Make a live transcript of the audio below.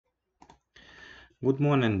Good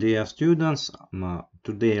morning, dear students.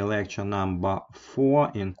 Today lecture number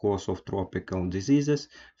 4 in course of tropical diseases,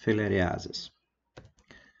 filariasis.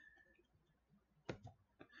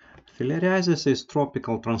 Filariasis is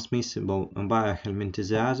tropical transmissible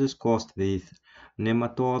biohelminthiasis caused with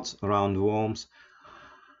nematodes, roundworms,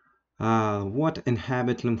 what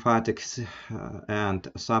inhabit lymphatic and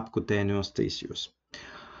subcutaneous tissues.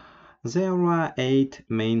 There are 8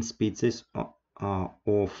 main species of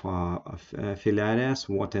filarias,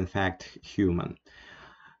 what infect human.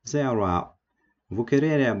 There are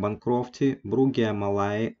Wuchereria bancrofti, Brugia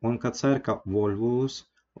malai, Onchocerca volvulus,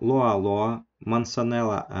 Loa loa,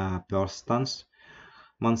 Manzanella perstans,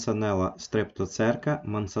 Manzanella streptocerca,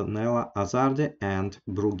 Manzanella azardi, and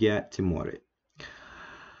Brugia timori.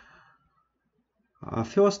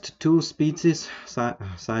 First two species,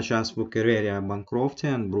 such as Wuchereria bancrofti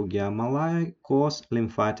and Brugia malai, cause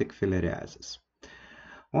lymphatic filariasis.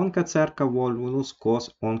 Onchocerca volvulus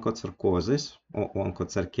cause onchocercosis or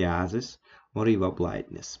onchocerciasis or river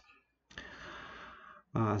blindness.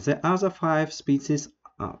 The other 5 species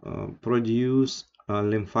produce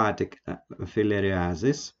lymphatic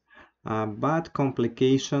filariasis, but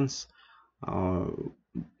complications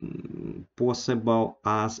possible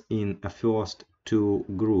as in the first 2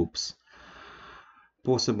 groups.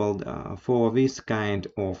 Possible for this kind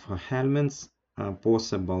of helminths,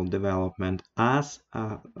 possible development as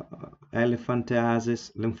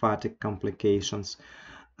elephantiasis, lymphatic complications,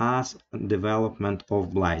 as development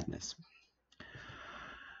of blindness.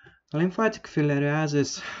 Lymphatic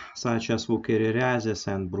filariasis, such as wuchereriasis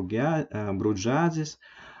and brugiasis,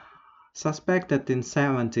 suspected in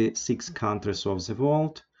 76 countries of the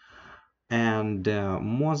world, and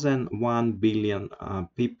more than 1 billion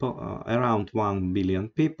people, around 1 billion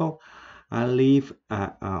people, live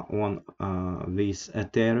on this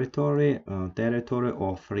territory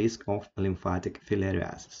of risk of lymphatic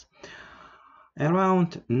filariasis.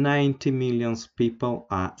 Around 90 million people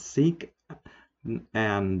are sick,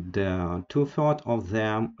 and 2/3 of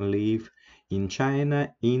them live in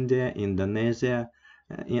China, India, Indonesia,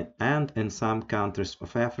 and in some countries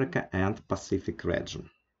of Africa and Pacific region.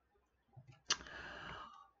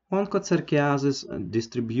 Onchocerciasis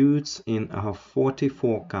distributes in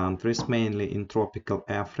 44 countries, mainly in tropical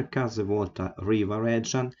Africa, the Volta River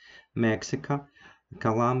region, Mexico,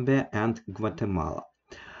 Colombia, and Guatemala.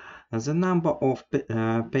 The number of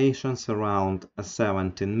patients around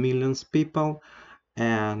 17 million people,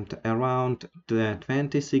 and around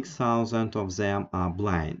 26,000 of them are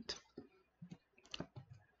blind.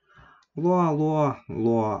 Loa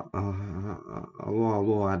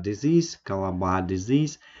disease, Calabar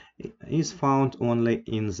disease, is found only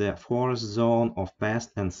in the forest zone of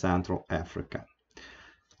West and Central Africa.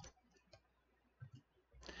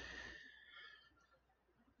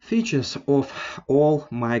 Features of all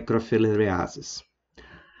microfilariasis.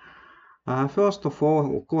 First of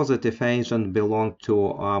all, causative agents belong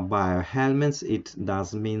to biohelminths. It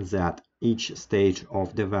does mean that each stage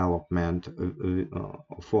of development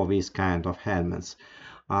for this kind of helminths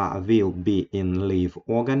will be in live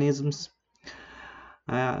organisms.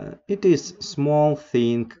 It is small,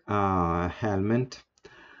 thin helminth.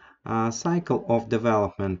 Cycle of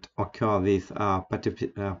development occur with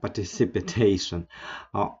participation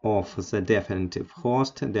of the definitive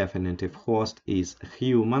host. Definitive host is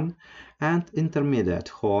human, and intermediate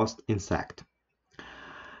host insect.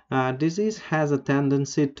 Disease has a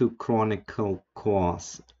tendency to chronic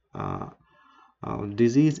course.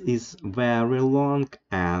 Disease is very long,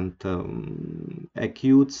 and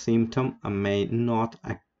acute symptom may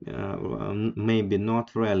be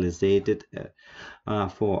not realized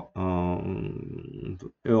for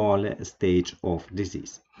early stage of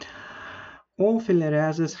disease. All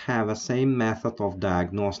filariasis have the same method of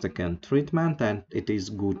diagnostic and treatment, and it is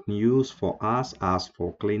good news for us as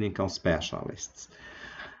for clinical specialists.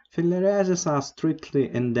 Filariasis are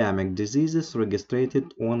strictly endemic diseases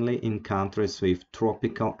registered only in countries with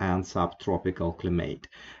tropical and subtropical climate,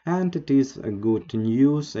 and it is good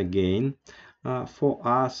news again for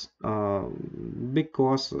us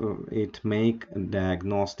because it makes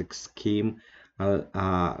diagnostic scheme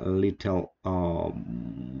a little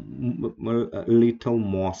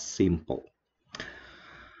more simple.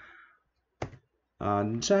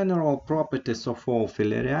 General properties of all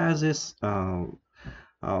filariasis.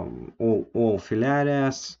 All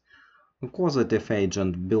filarias. Causative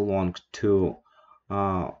agent belong to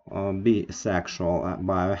bisexual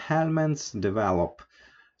biohelminths, develop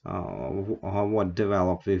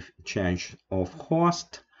with change of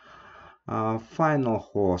host. Final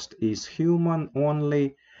host is human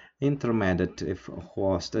only. Intermediate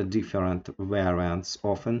host different variants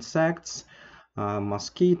of insects.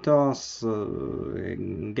 mosquitoes,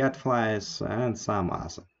 gadflies, and some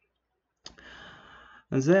other.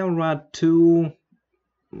 There are two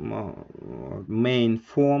main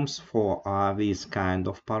forms for these kind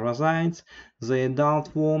of parasites. The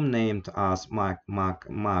adult worm, named as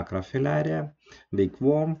macrofilaria, big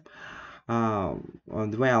worm,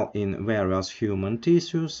 dwell in various human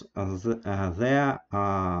tissues where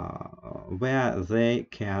they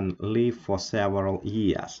can live for several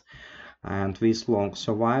years. And this long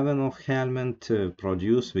survival of helminth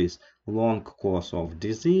produce this long course of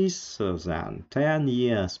disease than 10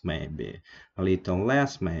 years, maybe a little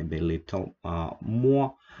less, maybe a little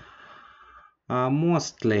more.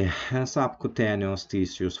 Mostly subcutaneous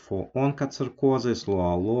tissues for onchocercosis,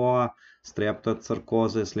 lower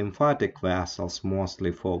streptocercosis, lymphatic vessels,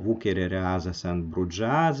 mostly for filariasis and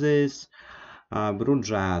brugiasis.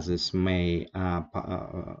 Brugiasis may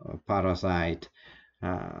parasite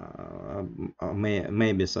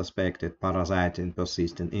may be suspected parasiting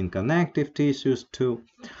persisting in connective tissues too.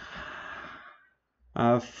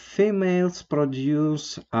 Females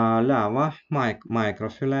produce larvae,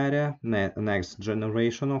 microfilaria, next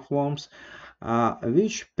generation of worms,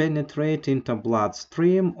 which penetrate into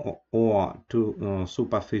bloodstream or to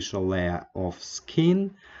superficial layer of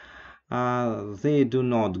skin. They do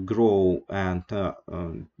not grow and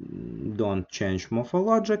don't change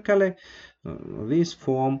morphologically. This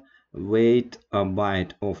form wait a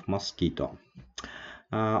bite of mosquito.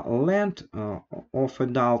 Length of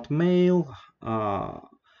adult male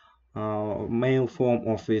form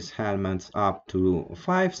of this helminth up to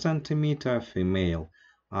 5 cm, female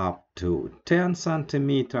up to 10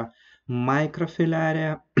 cm.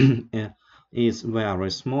 Microfilaria is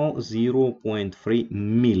very small, 0.3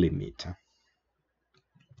 millimeter.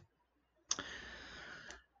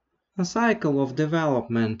 The cycle of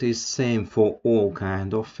development is same for all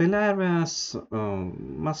kind of filarias.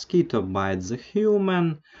 Mosquito bites the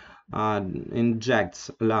human,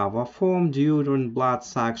 injects larva form during blood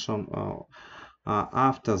suction.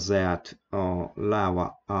 After that,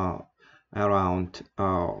 larva around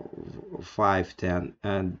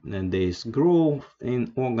 5-10 days grow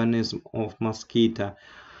in organism of mosquito,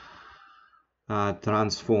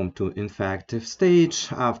 transform to infective stage.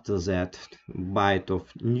 After that, bite of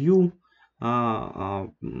new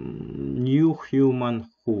human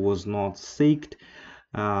who was not sick.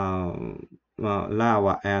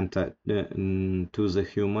 Larva enter to the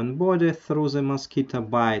human body through the mosquito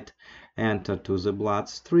bite, enter to the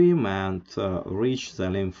bloodstream and reach the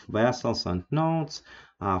lymph vessels and nodes.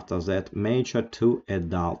 After that, mature to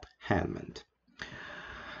adult helminth.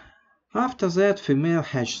 After that, female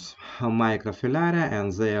hatches microfilaria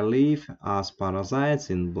and they live as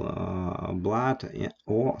parasites in blood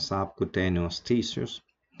or subcutaneous tissues.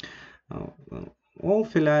 All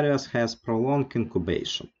filarias has prolonged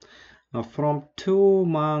incubation, from 2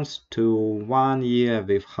 months to 1 year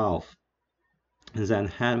with half. Then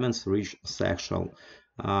helminths reach sexual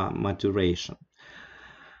maturation.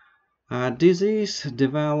 Disease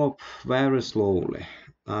develop very slowly,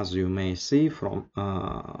 as you may see from,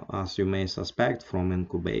 as you may suspect from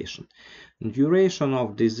incubation. Duration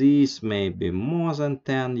of disease may be more than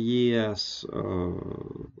 10 years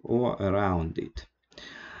or around it.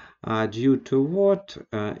 Due to what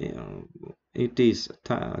it is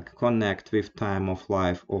connect with time of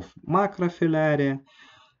life of macrofilaria.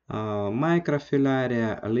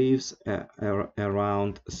 Microfilaria lives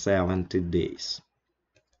around 70 days.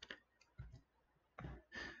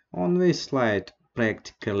 On this slide,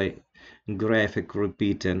 practically graphic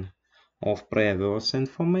repeating of previous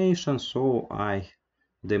information, so I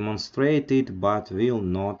demonstrated but will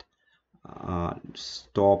not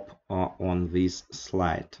stop on this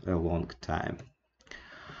slide a long time.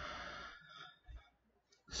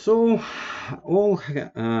 So all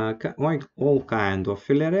kind of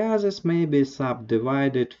filariasis may be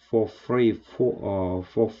subdivided for three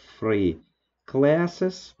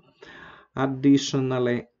classes.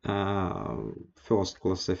 Additionally, first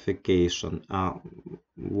classification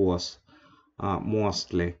was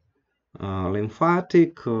mostly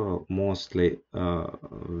lymphatic,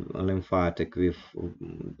 lymphatic with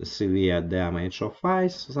severe damage of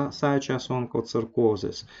eyes, such as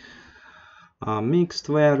onchocercosis. Mixed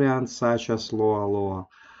variants such as lower.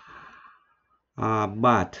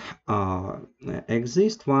 But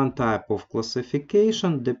exists one type of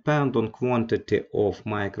classification depend on quantity of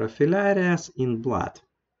microfilarias in blood.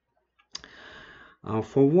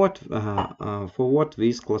 For what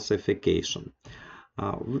this classification?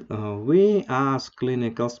 We as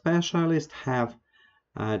clinical specialists have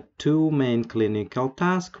Two main clinical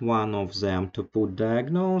tasks, one of them to put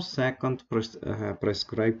diagnosis, second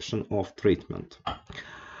prescription of treatment.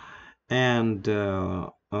 And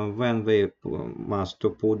when we must to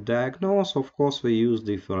put diagnosis, of course we use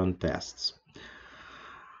different tests.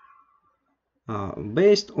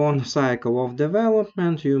 Based on cycle of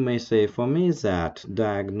development, you may say for me that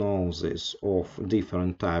diagnosis of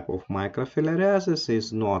different type of microfilariasis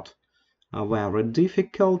is not very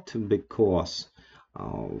difficult because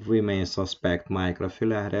we may suspect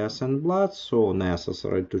microfilariasis in blood, so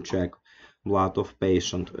necessary to check blood of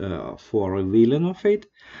patient for revealing of it.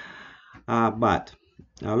 But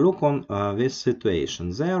look on this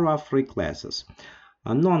situation. There are three classes.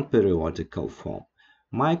 A non-periodical form.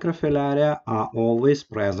 Microfilaria are always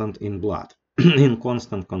present in blood in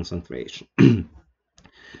constant concentration.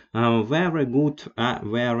 Very good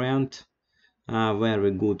variant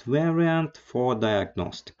for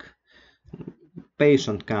diagnostic.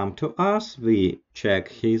 Patient come to us, we check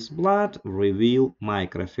his blood, reveal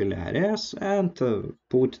microfilarias, and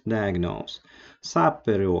put diagnose.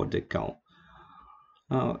 Subperiodical.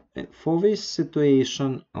 For this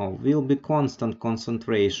situation will be constant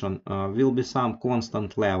concentration, will be some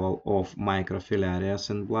constant level of microfilarias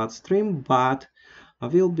in bloodstream, but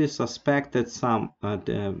will be suspected some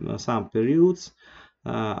periods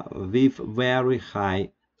with very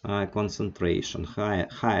high concentration.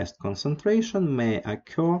 Highest concentration may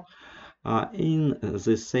occur in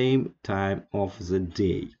the same time of the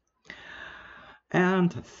day.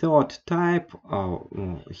 And third type,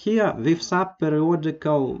 here with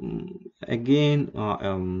subperiodical, again,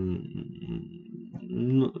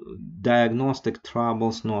 diagnostic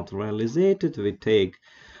troubles not realized. We take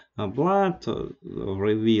blood,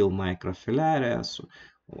 reveal microfilarias,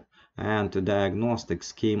 and the diagnostic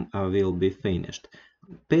scheme will be finished.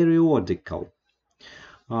 Periodical.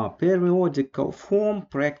 Periodical form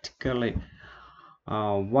practically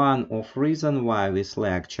one of reason why this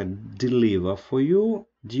lecture deliver for you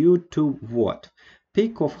due to what?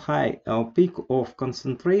 Peak of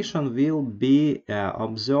concentration will be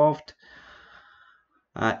observed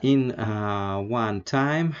in one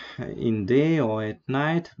time in day or at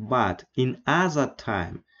night, but in other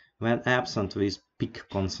time when absent with peak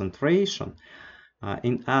concentration,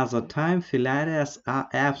 in other time filarias are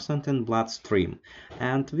absent in bloodstream,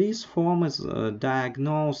 and this form is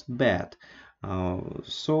diagnosed bad.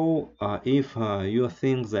 So if you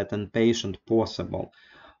think that in patient possible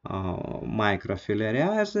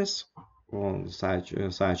microfilariasis, such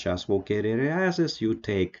as filariasis, you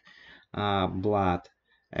take blood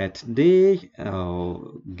at day,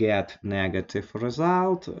 get negative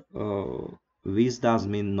result. This does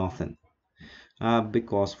mean nothing.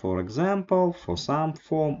 Because, for example, for some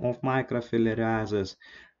form of microfilariasis,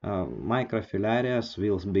 microfilarias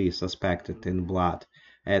will be suspected in blood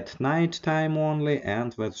at night time only,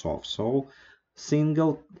 and that's all. So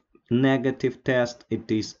single negative test,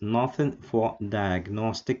 it is nothing for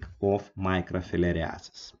diagnostic of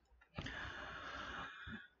microfilariasis.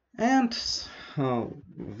 And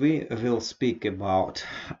we will speak about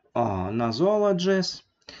nosologies.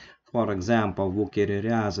 For example,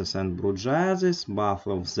 filariasis and brugiasis, both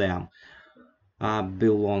of them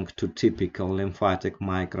belong to typical lymphatic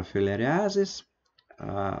microfilariasis.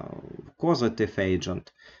 Causative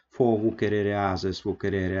agent for filariasis,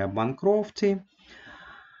 Filariasis bancrofti,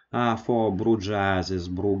 for brugiasis,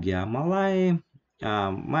 Brugia malayi,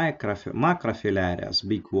 macrofilarias,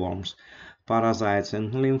 big worms, parasites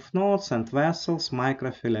in lymph nodes and vessels,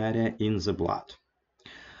 microfilaria in the blood.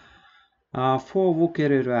 For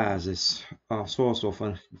filariasis, source of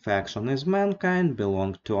infection is mankind,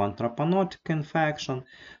 belong to anthroponotic infection.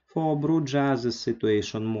 For brugiasis,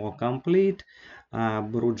 situation more complete.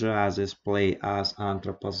 Brugiasis play as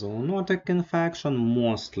anthropozoonotic infection,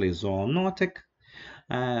 mostly zoonotic.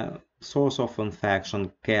 Source of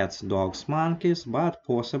infection cats, dogs, monkeys, but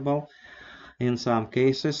possible in some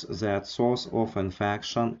cases that source of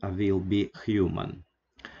infection will be human.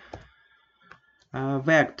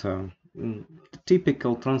 Vector.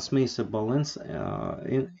 Typical transmissible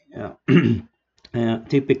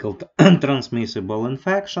transmissible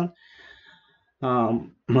infection.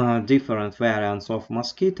 Different variants of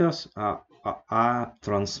mosquitoes are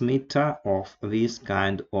transmitter of this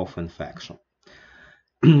kind of infection.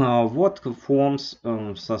 What forms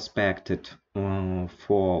suspected for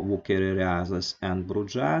filariasis and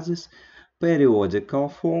brugiasis? Periodical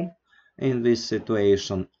form. In this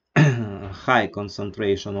situation, high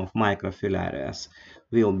concentration of microfilarias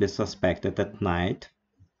will be suspected at night,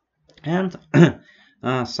 and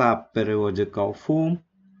subperiodical form.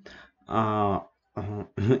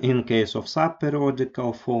 In case of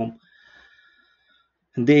subperiodical form,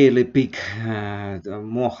 Daily peak, the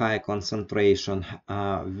more high concentration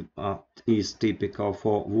is typical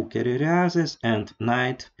for filariasis, and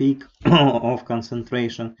night peak of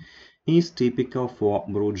concentration is typical for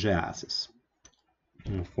brugiasis.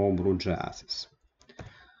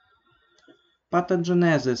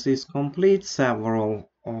 Pathogenesis is complete. Several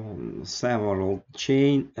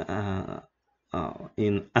chain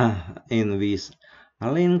in these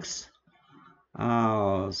links.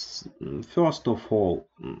 First of all,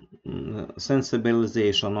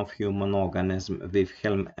 sensibilization of human organism with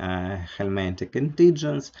helminthic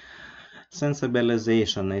antigens.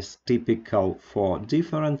 Sensibilization is typical for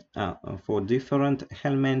different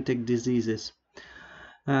helminthic diseases.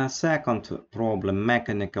 Second problem,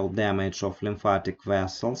 mechanical damage of lymphatic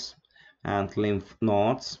vessels and lymph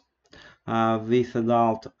nodes with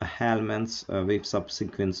adult helminths with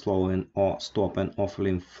subsequent slowing or stopping of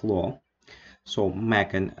lymph flow. So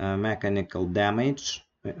mechanical damage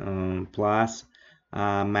plus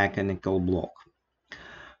mechanical block.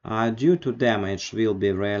 Due to damage will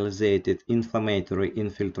be realized inflammatory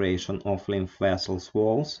infiltration of lymph vessels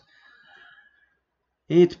walls.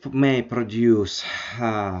 It may produce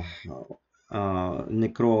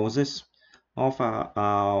necrosis of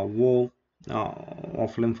a wall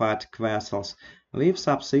of lymphatic vessels with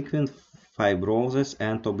subsequent fibrosis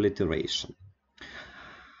and obliteration.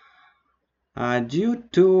 Due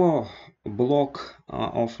to block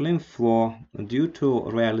of lymph flow, due to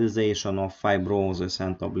realization of fibrosis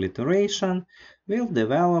and obliteration, will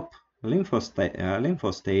develop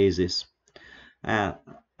lymphostasis.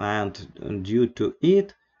 And due to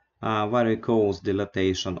it, varicose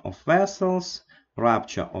dilatation of vessels,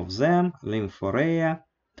 rupture of them, lymphorrhea.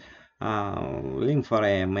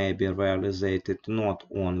 Lymphorrhea may be realized not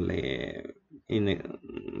only in the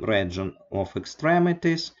region of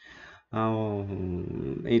extremities,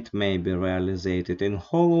 it may be realized in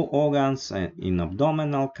hollow organs, in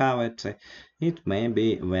abdominal cavity. It may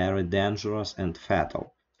be very dangerous and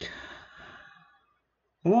fatal.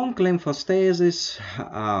 Long lymphostasis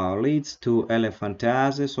leads to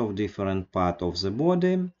elephantiasis of different parts of the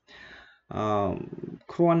body.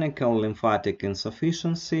 Chronic lymphatic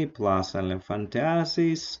insufficiency plus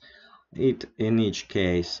elephantiasis, in each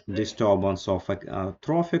case disturbance of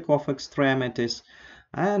trophic of extremities,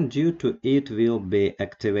 and due to it will be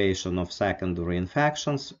activation of secondary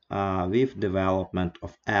infections with development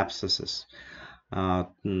of abscesses,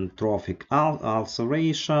 trophic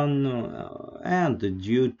ulceration, and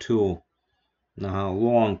due to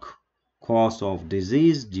long course of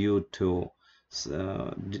disease due to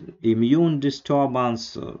immune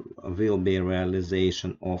disturbance will be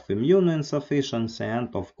realization of immune insufficiency,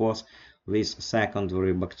 and of course this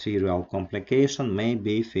secondary bacterial complication may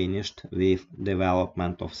be finished with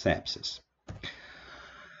development of sepsis.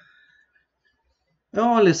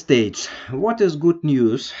 Early stage. What is good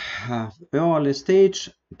news? Early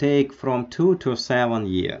stage take from 2 to 7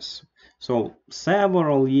 years. So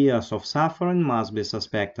several years of suffering must be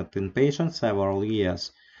suspected in patients. Several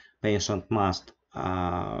years patient must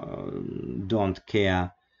don't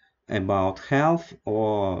care about health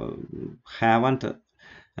or haven't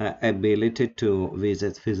ability to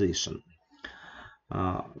visit physician.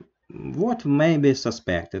 What may be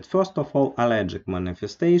suspected? First of all, allergic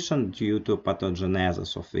manifestation due to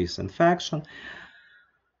pathogenesis of this infection.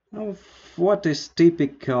 What is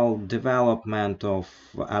typical development of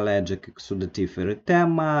allergic exudative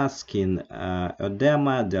erythema, skin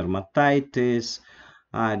edema, dermatitis,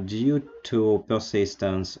 due to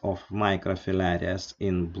persistence of microfilarias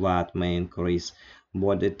in blood may increase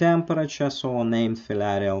body temperature, so named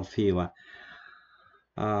filarial fever.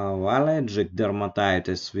 Allergic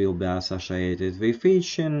dermatitis will be associated with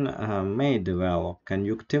itching, may develop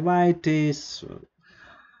conjunctivitis.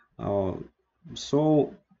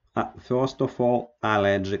 First of all,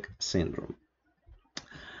 allergic syndrome.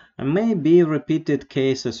 May be repeated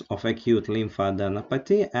cases of acute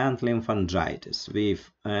lymphadenopathy and lymphangitis with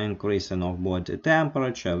increasing of body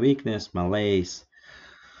temperature, weakness, malaise.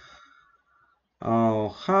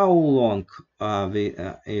 How long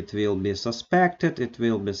it will be suspected? It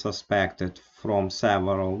will be suspected from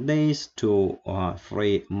several days to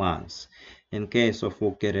 3 months. In case of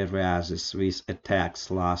filariasis, these attacks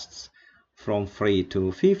lasts from 3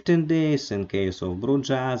 to 15 days. In case of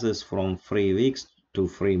brugiasis, from 3 weeks to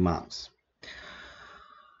 3 months.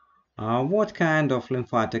 What kind of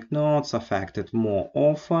lymphatic nodes affected more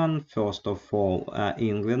often? First of all,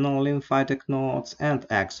 inguinal lymphatic nodes and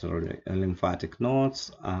axillary lymphatic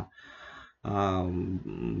nodes,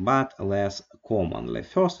 but less commonly.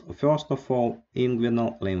 First of all,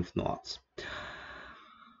 inguinal lymph nodes.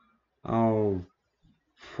 For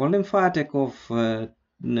lymphatic of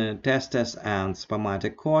testes and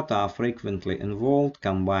spermatic cord are frequently involved,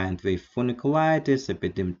 combined with funiculitis,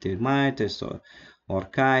 epididymitis, or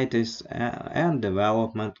orchitis, and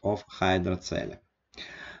development of hydrocele.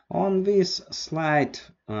 On this slide,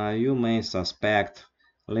 you may suspect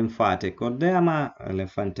lymphatic edema,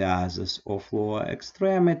 elephantiasis of lower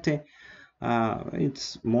extremity.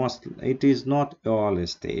 It is not early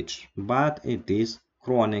stage, but it is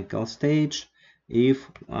chronic stage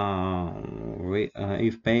if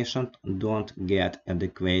patient don't get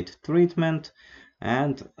adequate treatment,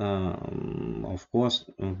 and of course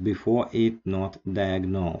before it not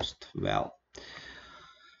diagnosed well.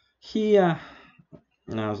 Here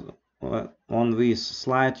on this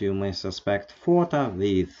slide you may suspect photo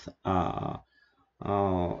with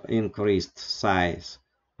increased size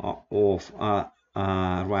of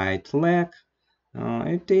right leg.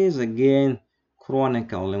 It is again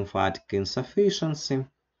chronic lymphatic insufficiency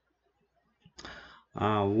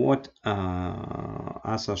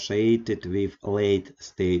associated with late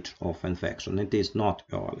stage of infection. It is not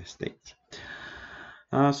early stage.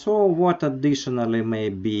 So what additionally may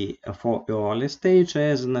be for early stage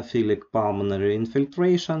eosinophilic pulmonary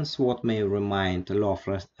infiltrations, what may remind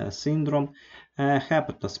Lofra syndrome,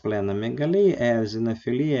 hepatosplenomegaly,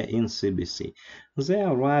 eosinophilia in CBC.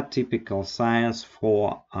 There are typical signs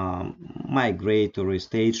for migratory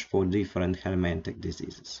stage for different helminthic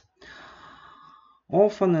diseases.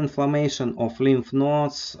 Often inflammation of lymph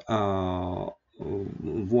nodes,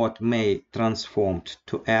 what may transform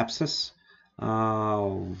to abscess,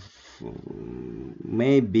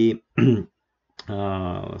 maybe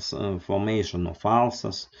formation of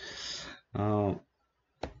ulcers,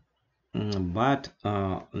 but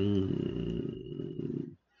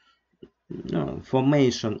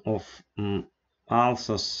formation of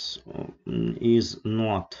ulcers is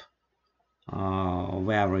not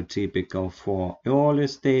very typical for early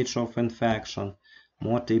stage of infection,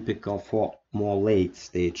 more typical for more late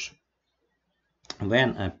stage,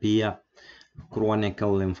 when appear chronic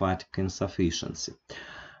lymphatic insufficiency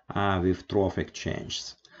with trophic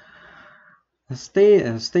changes.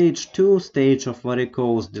 Stage 2, stage of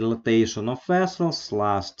varicose dilatation of vessels,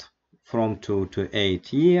 lasts from 2 to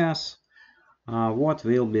 8 years. What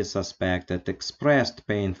will be suspected? Expressed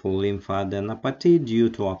painful lymphadenopathy due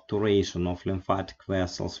to obturation of lymphatic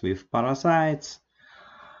vessels with parasites.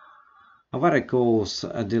 Varicose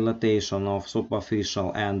dilatation of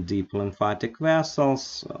superficial and deep lymphatic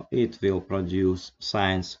vessels. It will produce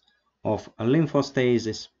signs of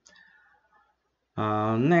lymphostasis.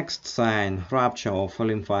 Next sign, rupture of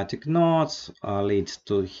lymphatic nodes leads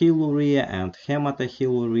to hiluria and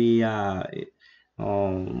hematohiluria.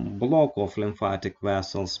 Block of lymphatic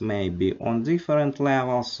vessels may be on different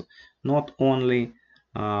levels, not only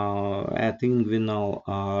at inguinal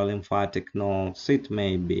lymphatic nodes. It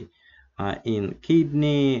may be in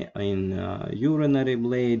kidney, in urinary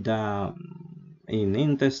bladder, in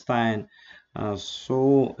intestine,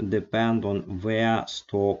 so depend on where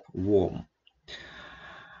stop worm.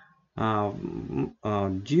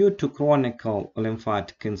 Due to chronic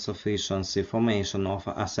lymphatic insufficiency, formation of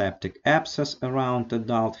aseptic abscess around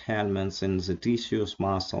adult helminths in the tissues,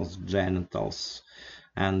 muscles, genitals,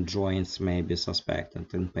 and joints may be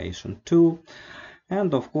suspected in patient 2.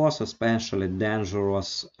 And of course, especially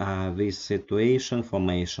dangerous this situation,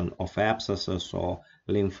 formation of abscesses or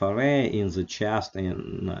lymphorrhea in the chest,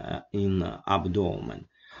 in abdomen.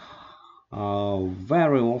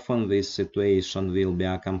 Very often this situation will be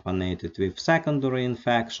accompanied with secondary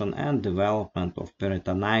infection and development of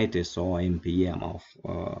peritonitis or MPM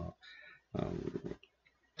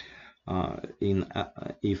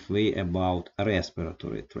if we about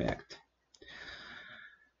respiratory tract.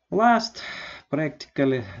 Last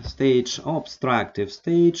practically stage, obstructive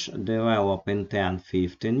stage, develop in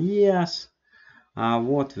 10-15 years.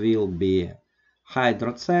 What will be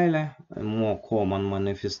hydrocele, a more common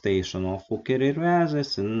manifestation of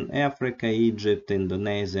filariasis in Africa, Egypt,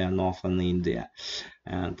 Indonesia, Northern India,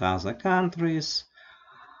 and other countries.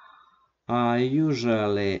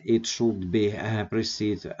 Usually it should be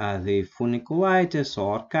precede the funiculitis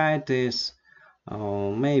or orchitis,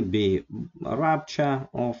 maybe rupture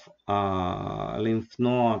of lymph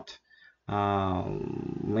node,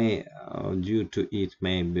 due to it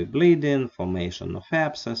may be bleeding, formation of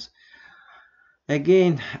abscess.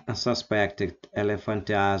 Again, suspected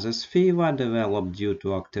elephantiasis fever developed due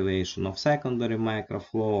to activation of secondary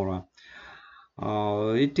microflora.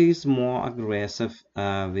 It is more aggressive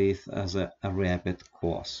with the rapid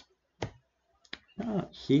course.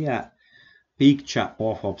 Here, picture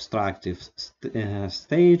of obstructive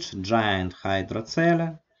stage, giant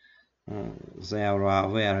hydrocele, There are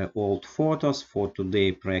very old photos for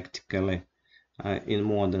today practically in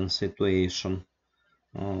modern situation.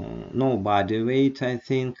 No body weight, I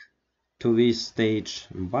think, to this stage,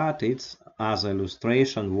 but it's as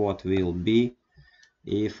illustration what will be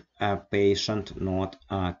if a patient not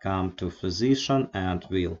come to physician and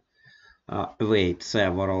will wait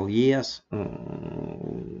several years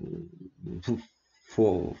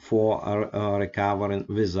for recovering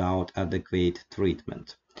without adequate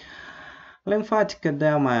treatment. Lymphatic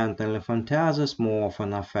edema and elephantiasis more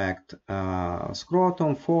often affect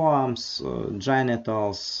scrotum, forearms,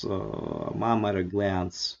 genitals, mammary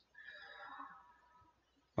glands,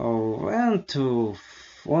 and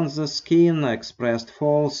on the skin expressed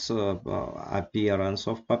false appearance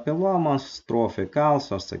of papillomas, trophic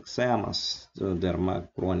ulcers, eczemas,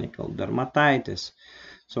 chronic dermatitis.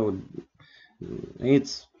 So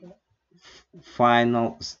it's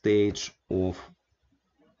final stage of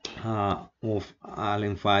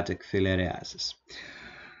lymphatic filariasis.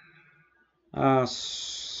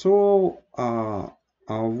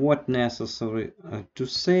 What necessary to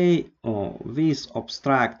say? This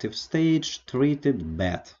obstructive stage treated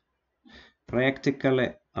bad.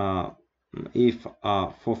 Practically, if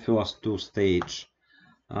for first two stage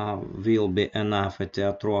will be enough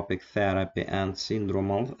etiatropic therapy and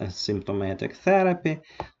syndromal symptomatic therapy,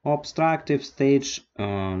 obstructive stage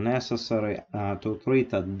necessary to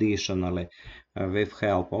treat additionally with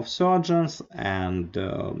help of surgeons, and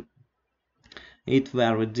it's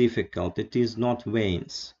very difficult. It is not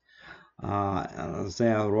veins.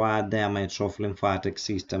 There are damage of lymphatic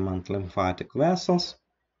system and lymphatic vessels.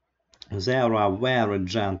 There are very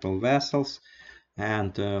gentle vessels,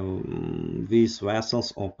 and these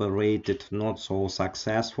vessels operated not so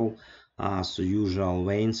successful as usual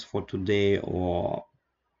veins for today, or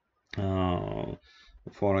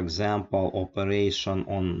for example operation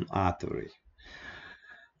on artery.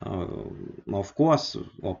 Of course,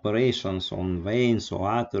 operations on veins or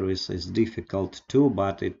arteries is difficult too,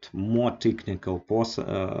 but it more technical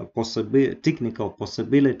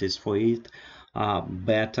possibilities for it are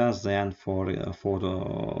better than for the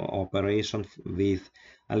operation with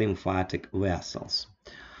lymphatic vessels.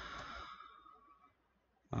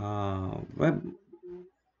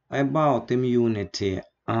 About immunity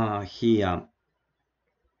here,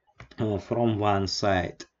 from one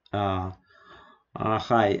side,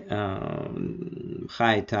 high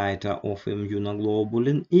titer of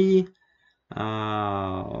immunoglobulin E,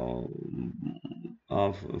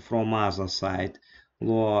 from other side,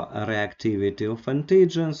 low reactivity of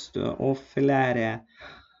antigens of filaria.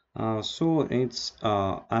 So it's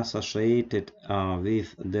associated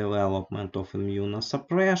with development of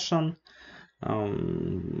immunosuppression.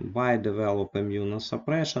 Why develop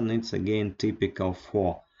immunosuppression? It's again typical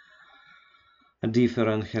for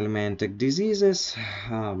different helminthic diseases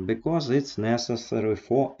because it's necessary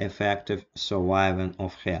for effective surviving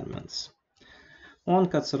of helminths.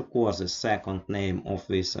 Onchocercosis, second name of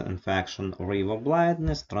this infection, river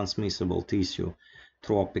blindness, transmissible tissue,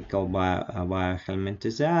 tropical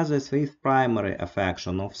biohelminthiasis with primary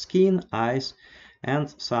affection of skin, eyes,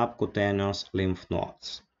 and subcutaneous lymph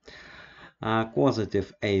nodes.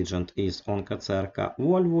 Causative agent is Onchocerca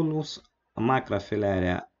volvulus,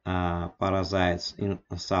 macrofilaria parasites in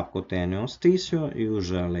subcutaneous tissue,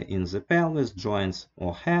 usually in the pelvis, joints,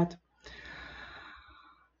 or head.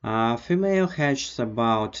 Female hatches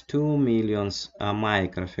about 2 million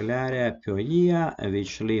microfilaria per year,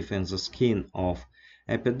 which live in the skin of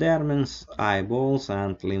epidermis, eyeballs,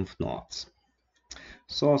 and lymph nodes.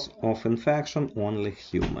 Source of infection only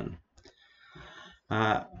human.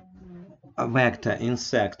 Vector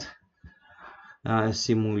insect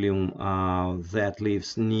Simulium that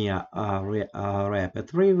lives near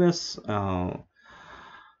rapid rivers.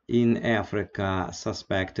 In Africa,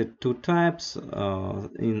 suspected two types.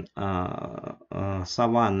 In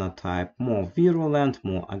savanna type, more virulent,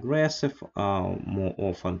 more aggressive, more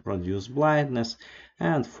often produce blindness,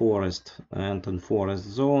 and forest and in forest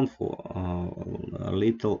zone for a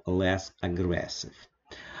little less aggressive.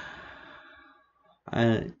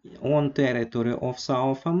 On territory of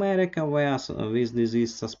South America, where this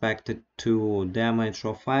disease suspected to damage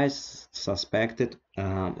of eyes, suspected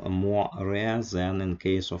more rare than in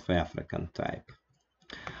case of African type.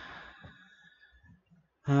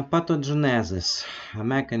 Pathogenesis, a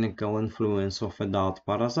mechanical influence of adult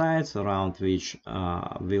parasites around which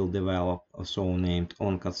will develop a so-named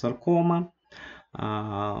onchocercoma,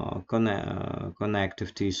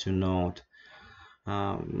 connective tissue node.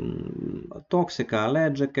 Toxic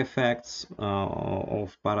allergic effects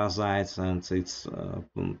of parasites and its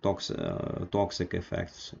toxic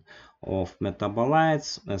effects of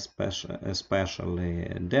metabolites, especially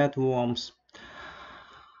dead worms.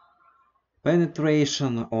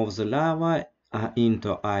 Penetration of the larva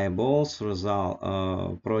into eyeballs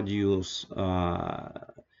produce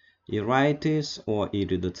iritis or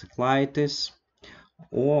iridocyclitis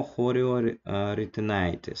or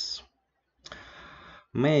chorioretinitis.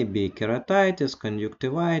 Maybe keratitis,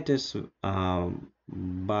 conjunctivitis,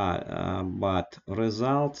 but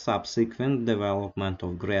result subsequent development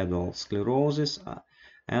of gradual sclerosis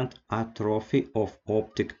and atrophy of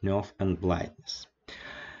optic nerve and blindness.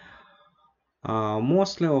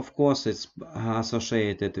 Mostly, of course, it's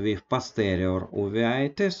associated with posterior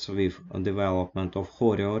uveitis, with development of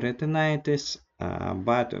chorioretinitis,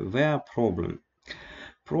 but there are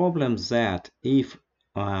problems that if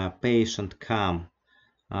a patient come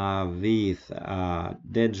with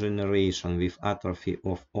degeneration, with atrophy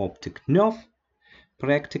of optic nerve,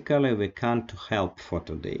 practically we can't help for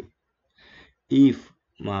today. If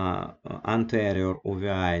anterior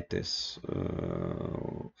uveitis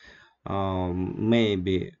may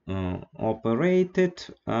be operated,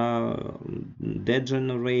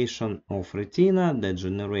 degeneration of retina,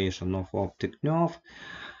 degeneration of optic nerve,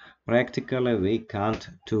 practically we can't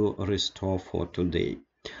to restore for today.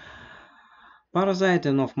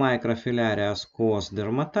 Parasiting of microfilarias cause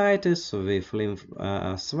dermatitis with lymph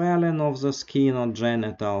swelling of the skin or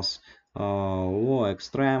genitals, lower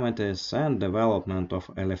extremities, and development of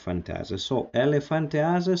elephantiasis. So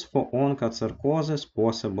elephantiasis for onchocercosis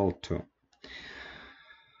possible too.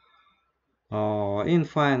 In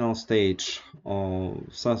final stage,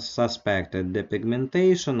 suspected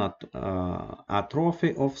depigmentation,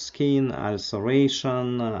 atrophy of skin,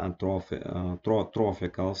 ulceration,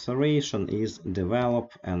 trophic ulceration is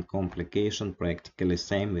developed, and complication practically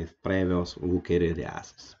same with previous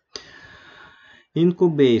filariasis.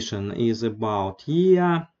 Incubation is about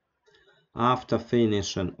year. After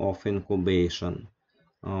finishing of incubation,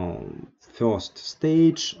 first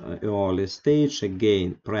stage, early stage,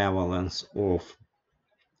 again prevalence of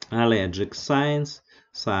allergic signs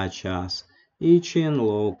such as itching,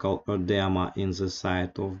 local edema in the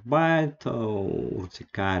site of bite,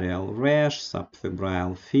 urticarial rash,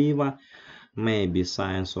 subfebrile fever, maybe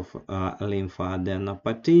signs of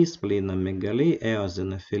lymphadenopathy, splenomegaly,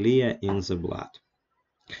 eosinophilia in the blood.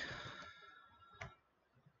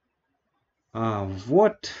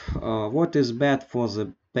 What is bad for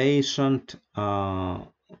the patient, but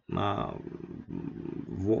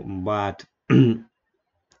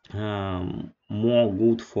more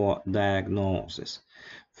good for diagnosis?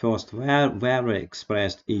 First, very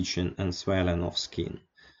expressed itching and swelling of skin.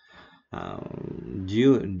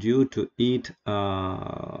 Due to it,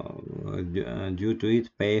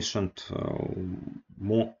 patient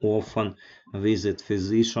more often visit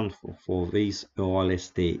physician for this early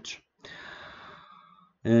stage.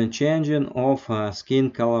 Changing of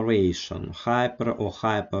skin coloration, hyper or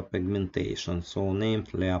hyperpigmentation, so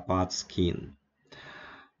named leopard skin.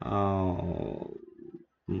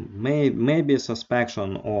 Maybe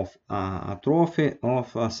suspicion of atrophy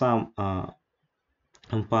of some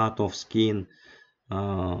part of skin,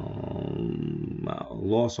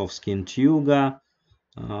 loss of skin turgor,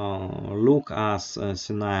 look as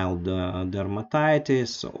senile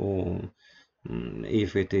dermatitis, or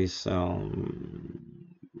if it is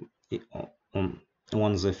on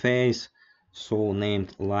the face, so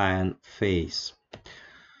named lion face.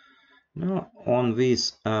 Now, on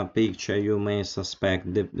this picture you may suspect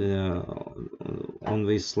on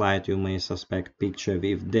this slide you may suspect picture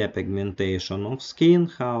with depigmentation of skin.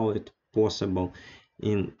 How it possible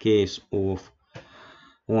in case of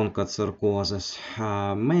onchocercosis?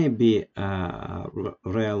 Maybe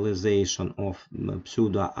realization of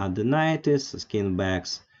pseudoadenitis, skin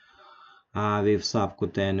bags with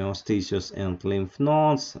subcutaneous tissues and lymph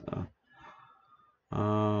nodes.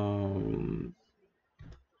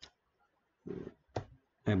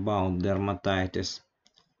 About dermatitis,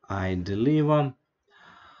 I deliver.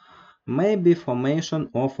 Maybe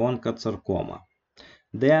formation of onchocercoma.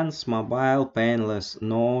 Dense, mobile, painless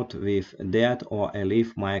node with dead or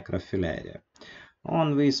alive microfilaria.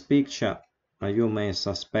 On this picture, you may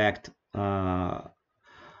suspect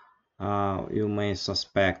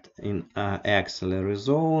in axillary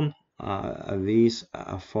zone this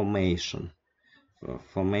formation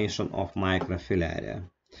of microfilaria.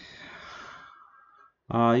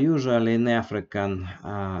 Usually in Africa,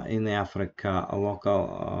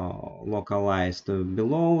 localized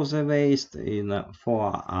below the waist.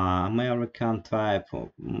 For American type,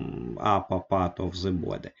 upper part of the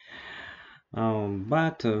body.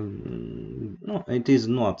 But no, it is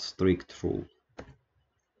not strict rule.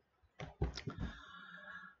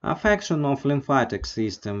 Affection of lymphatic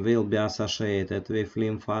system will be associated with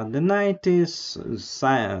lymphadenitis.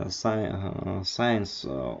 Signs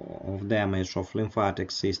of damage of lymphatic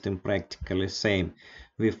system practically same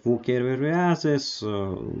with filariasis.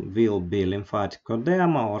 Will be lymphatic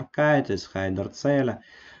edema, orchitis, hydrocele,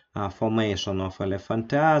 formation of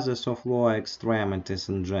elephantiasis of lower extremities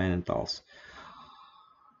and genitals.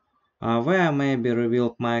 Where may be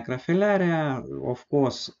revealed microfilaria, of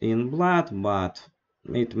course in blood, but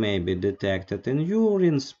it may be detected in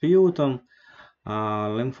urine, sputum,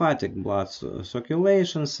 lymphatic blood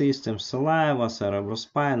circulation system, saliva,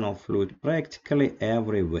 cerebrospinal fluid, practically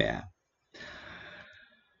everywhere.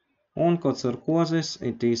 Onchocercosis,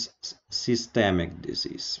 it is systemic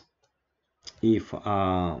disease. If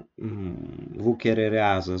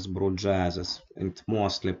filariasis, brucellosis, it's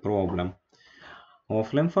mostly problem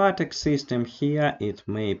of lymphatic system, here it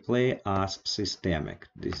may play as systemic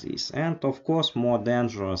disease. And of course more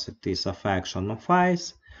dangerous it is affection of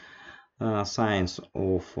eyes. Signs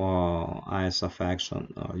of eyes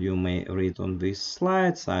affection you may read on this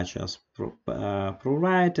slide, such as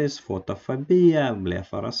pruritus, photophobia,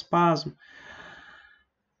 blepharospasm,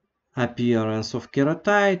 appearance of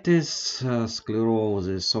keratitis,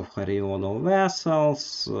 sclerosis of hyoidal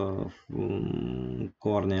vessels,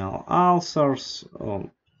 corneal ulcers,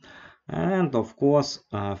 and of course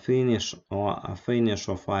finish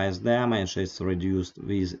of eyes damage is reduced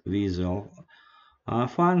visual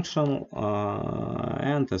function,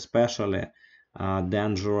 and especially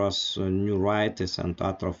dangerous neuritis and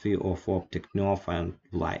atrophy of optic nerve and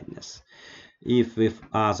blindness. If with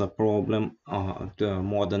other problem, the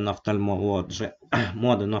modern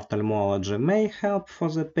ophthalmology may help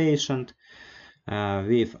for the patient.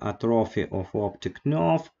 With atrophy of optic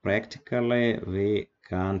nerve, practically we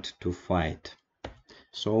can't to fight.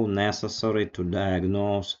 So necessary to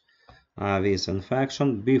diagnose this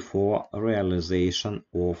infection before realization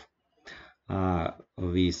of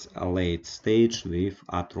this late stage with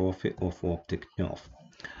atrophy of optic nerve.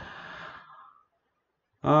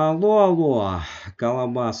 Lower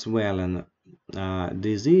colobus swelling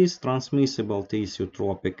disease, transmissible tissue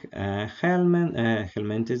tropic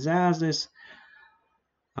helminthiasis,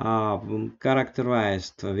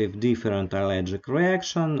 characterized with different allergic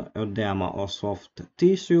reaction, edema of soft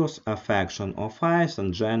tissues, affection of eyes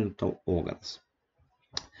and genital organs.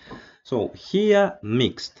 So here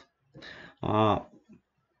mixed.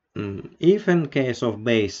 If in case of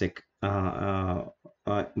basic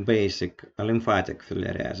lymphatic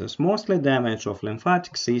filariasis, mostly damage of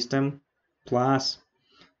lymphatic system plus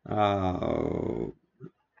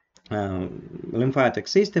lymphatic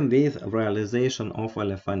system with realization of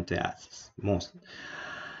elephantiasis, mostly.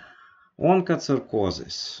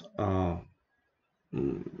 Onchocercosis,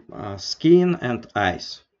 skin and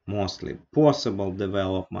eyes, mostly. Possible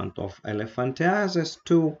development of elephantiasis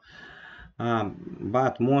too,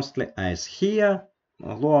 but mostly eyes. Here,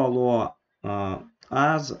 lower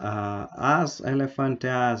as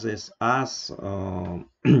elephantiasis, as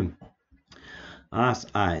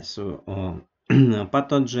eyes.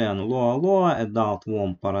 Pathogen lower adult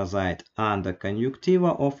worm parasite under conjunctiva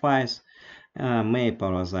of eyes, may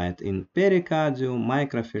parasite in pericardium,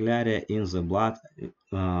 microfilaria in the blood,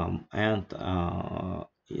 and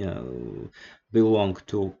belong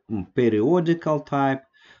to periodical type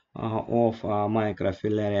of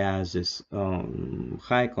microfilariasis,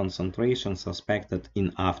 high concentration suspected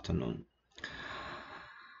in afternoon.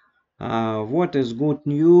 What is good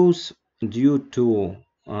news? Due to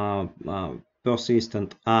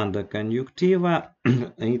persistent under conjunctiva,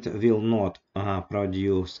 it will not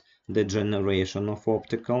produce degeneration of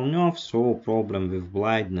optical nerve, so problem with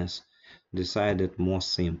blindness decided more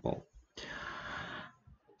simple.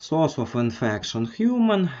 Source of infection: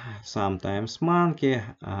 human, sometimes monkey,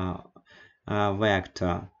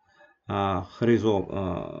 vector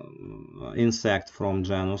insect from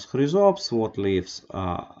genus Chrysops, what lives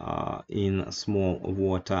in small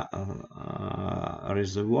water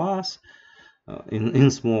reservoirs,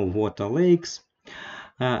 in small water lakes.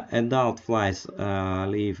 Adult flies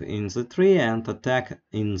live in the tree and attack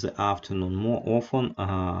in the afternoon. More often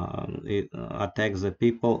it attacks the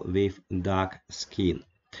people with dark skin.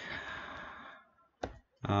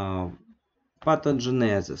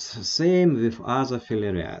 Pathogenesis, same with other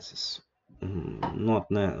filariasis.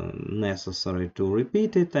 Not necessary to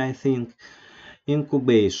repeat it, I think.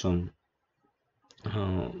 Incubation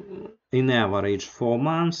in average 4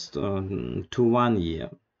 months to 1 year.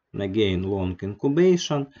 Again, long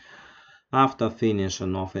incubation. After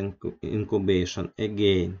finishing of incubation,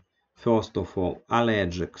 again, first of all,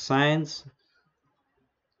 allergic signs,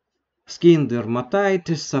 skin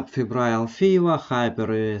dermatitis, subfebrile fever,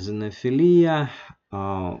 hypereosinophilia.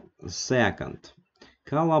 Second,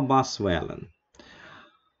 collar swelling.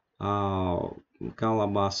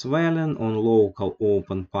 Collar swelling on local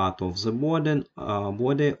open part of the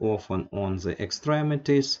body, often on the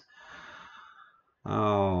extremities.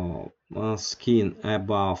 Skin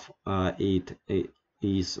above it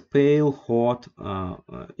is pale, hot.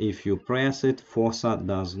 If you press it, fossa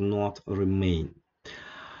does not remain.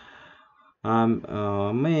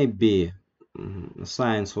 Maybe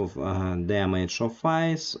signs of damage of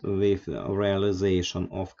eyes with realization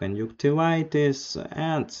of conjunctivitis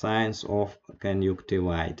and signs of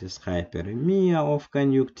conjunctivitis, hyperemia of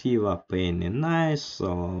conjunctiva, pain in eyes,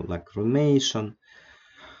 lacrimation.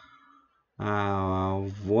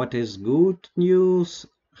 What is good news?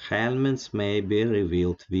 Helminths may be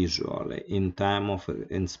revealed visually in time of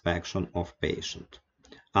inspection of patient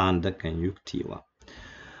under conjunctiva.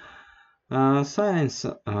 Signs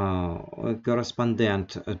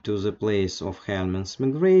correspondent to the place of Helminth's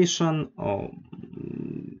migration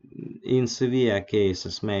in severe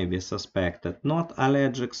cases may be suspected not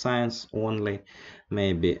allergic signs only,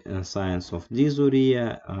 maybe signs of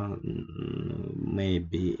dysuria,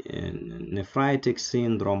 maybe nephritic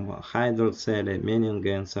syndrome, hydrocephalus,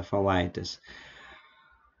 meningoencephalitis.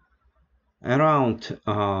 Around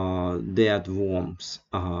dead worms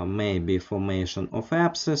may be formation of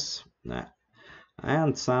abscess,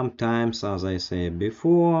 and sometimes, as I said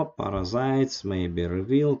before, parasites may be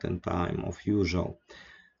revealed in time of usual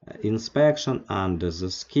inspection under the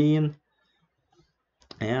skin,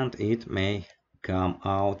 and it may come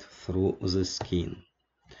out through the skin.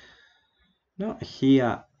 Now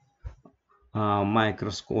here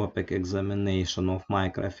microscopic examination of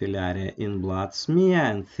microfilaria in blood smear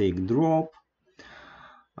and thick drop.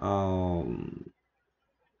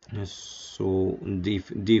 So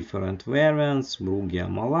different variants, Brugia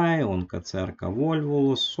malai, Onchocerca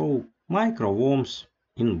volvulus, so microworms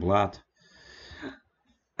in blood.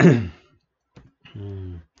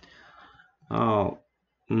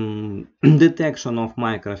 Detection of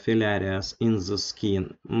microfilarias in the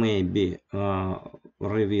skin may be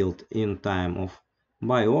revealed in time of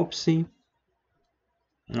biopsy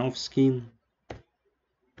of skin.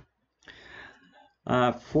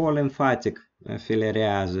 For lymphatic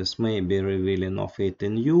filariasis may be revealing of it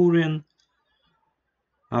in urine.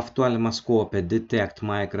 Ophthalmoscopy detect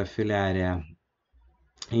microfilaria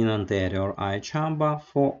in anterior eye chamber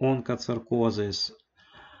for onchocercosis.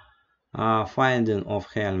 Finding of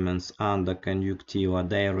Helminths under conjunctiva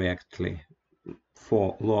directly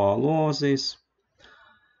for loalosis.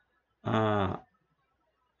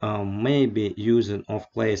 Maybe using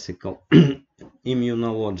of classical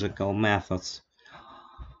immunological methods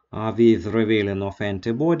with revealing of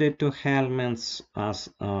antibody to Helminths as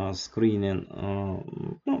screening,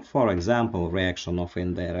 for example, reaction of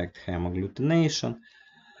indirect hemagglutination.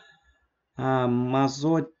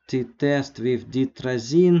 Mazotti test with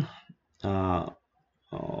ditrazine.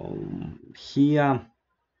 Here,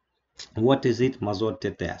 what is it,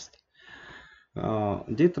 Mazotti test?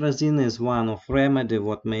 Ditrazine is one of remedy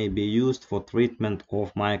what may be used for treatment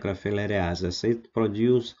of microfilariasis. It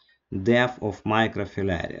produces death of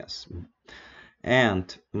microfilarias.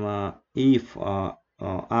 And if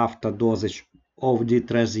after dosage of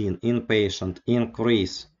ditrazine in patient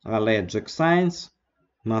increase allergic signs,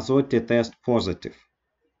 Mazotti test positive.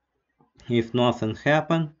 If nothing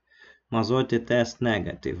happened, Mazotti test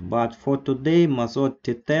negative. But for today,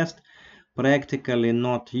 Mazotti test practically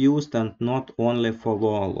not used, and not only for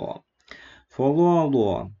lower law. For lower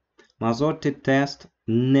law, Mazotti test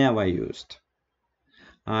never used.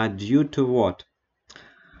 Due to what?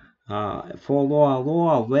 For lower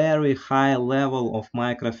law, very high level of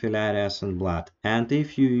microfilarias in blood. And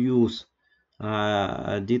if you use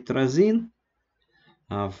ditrazine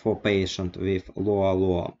for patient with lower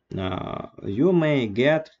law, you may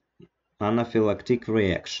get anaphylactic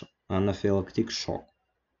reaction, anaphylactic shock.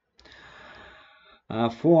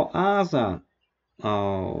 For other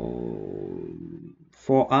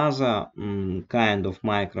kind of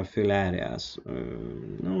microfilarias,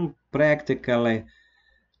 practically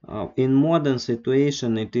in modern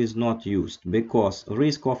situation it is not used because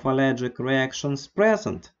risk of allergic reactions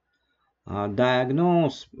present.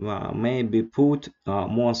 Diagnose may be put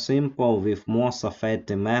more simple with more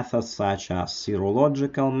sophisticated methods such as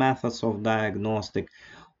serological methods of diagnostic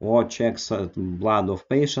or check blood of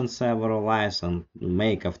patients several eyes and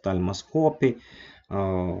make ophthalmoscopy,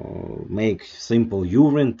 make simple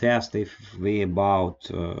urine test if we about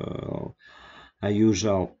a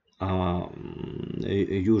usual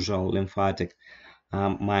lymphatic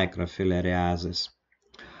microfilariasis.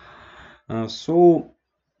 So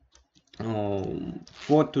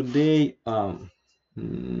for today,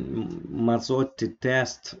 Mazzotti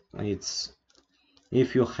test, it's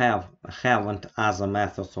if you haven't other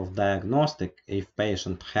methods of diagnostic, if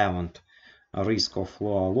patient haven't a risk of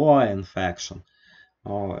lower infection,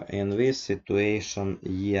 in this situation,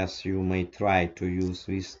 yes, you may try to use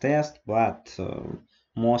this test, but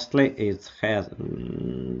mostly it have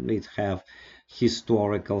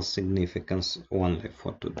historical significance only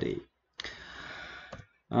for today.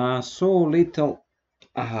 So little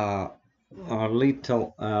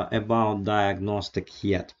about diagnostic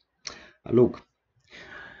yet. Look,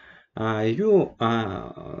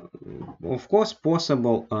 of course,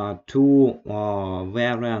 possible two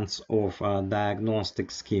variants of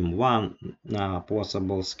diagnostic scheme. One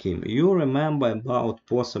possible scheme. You remember about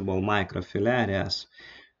possible microfilarias.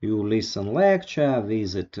 You listen lecture,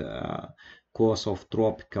 visit cause of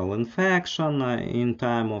tropical infection in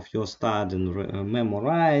time of your study,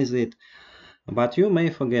 memorize it, but you may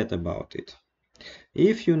forget about it.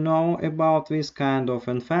 If you know about this kind of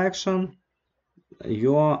infection,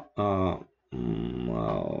 your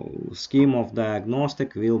scheme of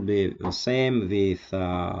diagnostic will be the same with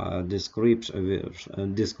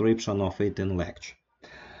description of it in lecture.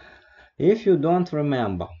 If you don't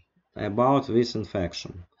remember about this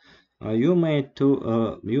infection, you may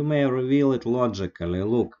reveal it logically.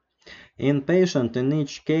 Look, in patient in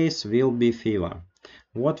each case will be fever.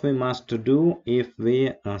 What we must do if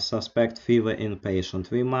we suspect fever in patient?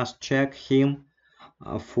 We must check him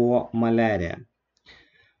for malaria.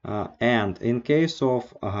 And in case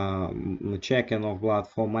of checking of blood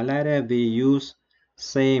for malaria, we use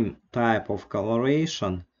same type of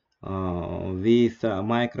coloration with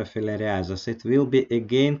microfilariasis. It will be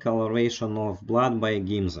again coloration of blood by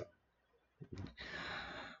Gimsa.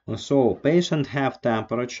 So patient have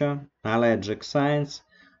temperature, allergic signs,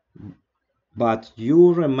 but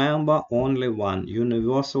you remember only one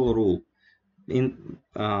universal rule. In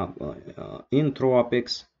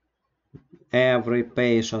tropics, every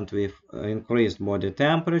patient with increased body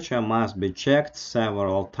temperature must be checked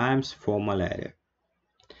several times for malaria.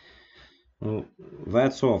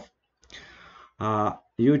 That's all.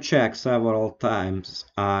 You check several times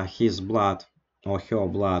his blood or her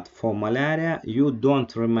blood for malaria. You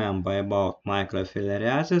don't remember about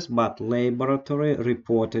microfilariasis, but laboratory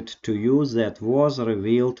reported to you that was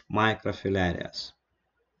revealed microfilariasis.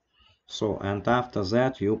 So, and after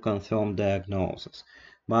that you confirm diagnosis.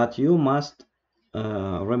 But you must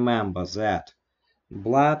remember that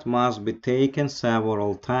blood must be taken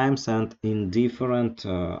several times and in different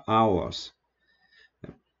hours.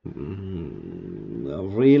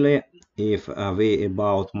 Really, if we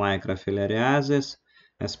about microfilariasis,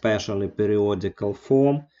 especially periodical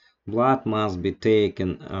form, blood must be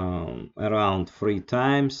taken around 3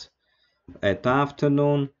 times at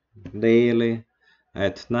afternoon, daily,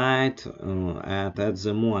 at night, and at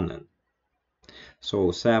the morning.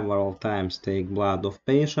 So several times take blood of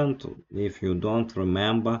patient if you don't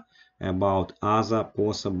remember about other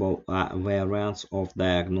possible variants of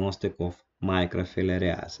diagnostic of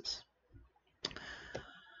microfilariasis.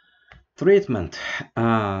 Treatment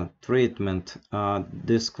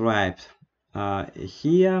described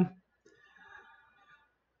here.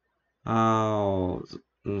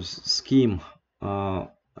 Scheme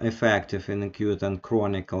effective in acute and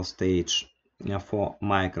chronic stage for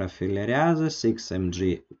microfilariasis, 6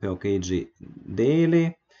 mg per kg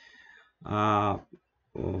daily.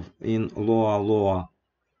 In lower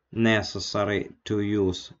necessary to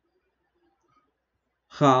use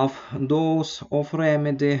half dose of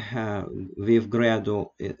remedy with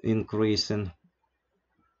gradual increasing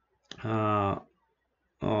in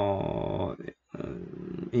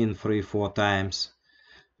 3-4 times.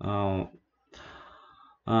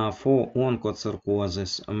 For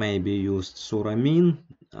onchocercosis may be used suramine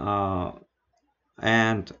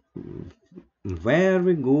and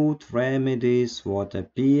very good remedies what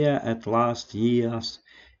appear at last years,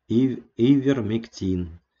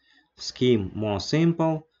 ivermectin. Scheme more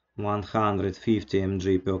simple, 150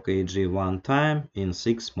 mg per kg one time in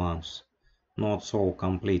 6 months. Not so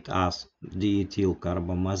complete as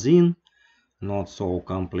diethylcarbamazine, not so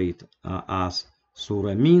complete as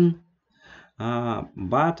suramine,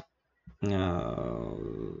 but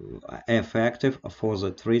effective for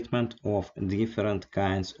the treatment of different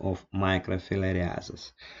kinds of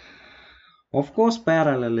microfilariasis. Of course,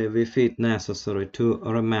 parallelly we feel necessary to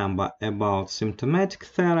remember about symptomatic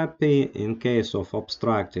therapy in case of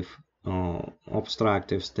obstructive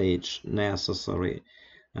stage necessary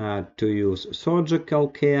to use surgical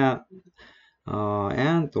care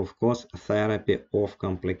and of course therapy of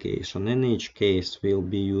complication. In each case we'll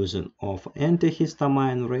be using of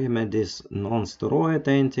antihistamine remedies, non-steroid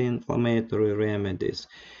anti-inflammatory remedies.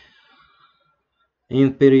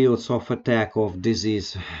 In periods of attack of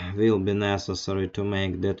disease will be necessary to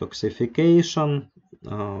make detoxification,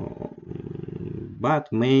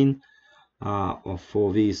 but main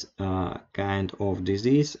for this kind of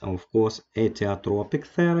disease, of course, etiatropic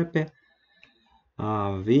therapy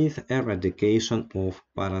with eradication of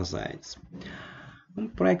parasites.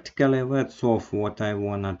 And practically that's all what I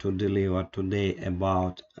wanted to deliver today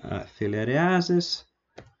about filariasis.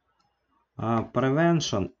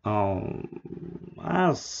 Prevention,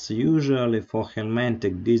 as usually for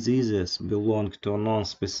helminthic diseases, belong to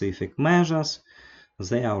non-specific measures.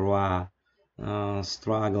 There are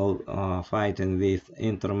struggle fighting with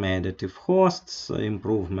intermediate hosts,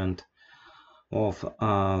 improvement of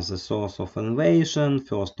the source of invasion,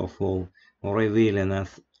 first of all, revealing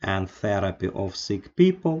and therapy of sick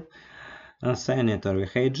people, sanitary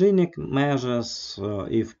hygienic measures,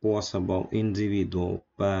 if possible, individual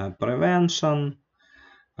prevention,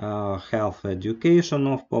 health education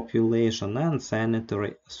of population, and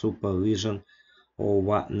sanitary supervision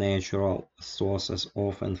over natural sources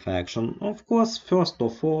of infection. Of course, first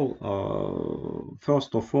of all,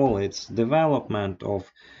 it's development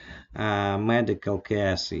of medical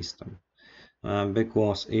care system,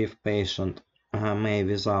 because if patient may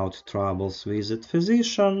without troubles visit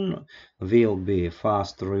physician, will be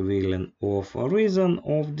fast revealing of reason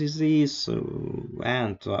of disease,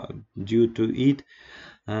 and due to it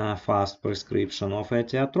fast prescription of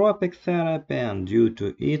etiatropic therapy, and due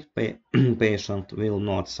to it patient will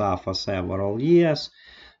not suffer several years,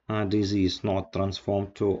 disease not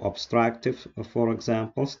transformed to obstructive, for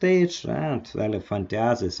example, stage, and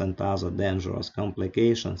elephantiasis and other dangerous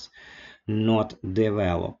complications not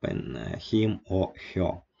develop in him or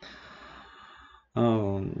her.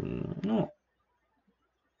 No,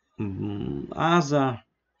 other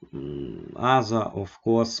of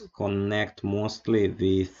course connect mostly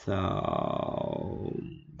with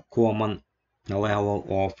common level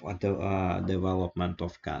of development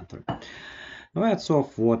of country. That's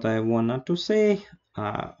all what I wanted to say.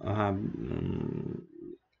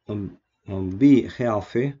 Be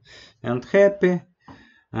healthy and happy,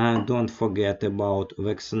 and don't forget about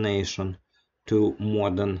vaccination to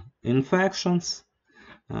modern infections.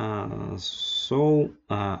 So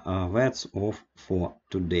that's all for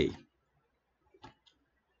today.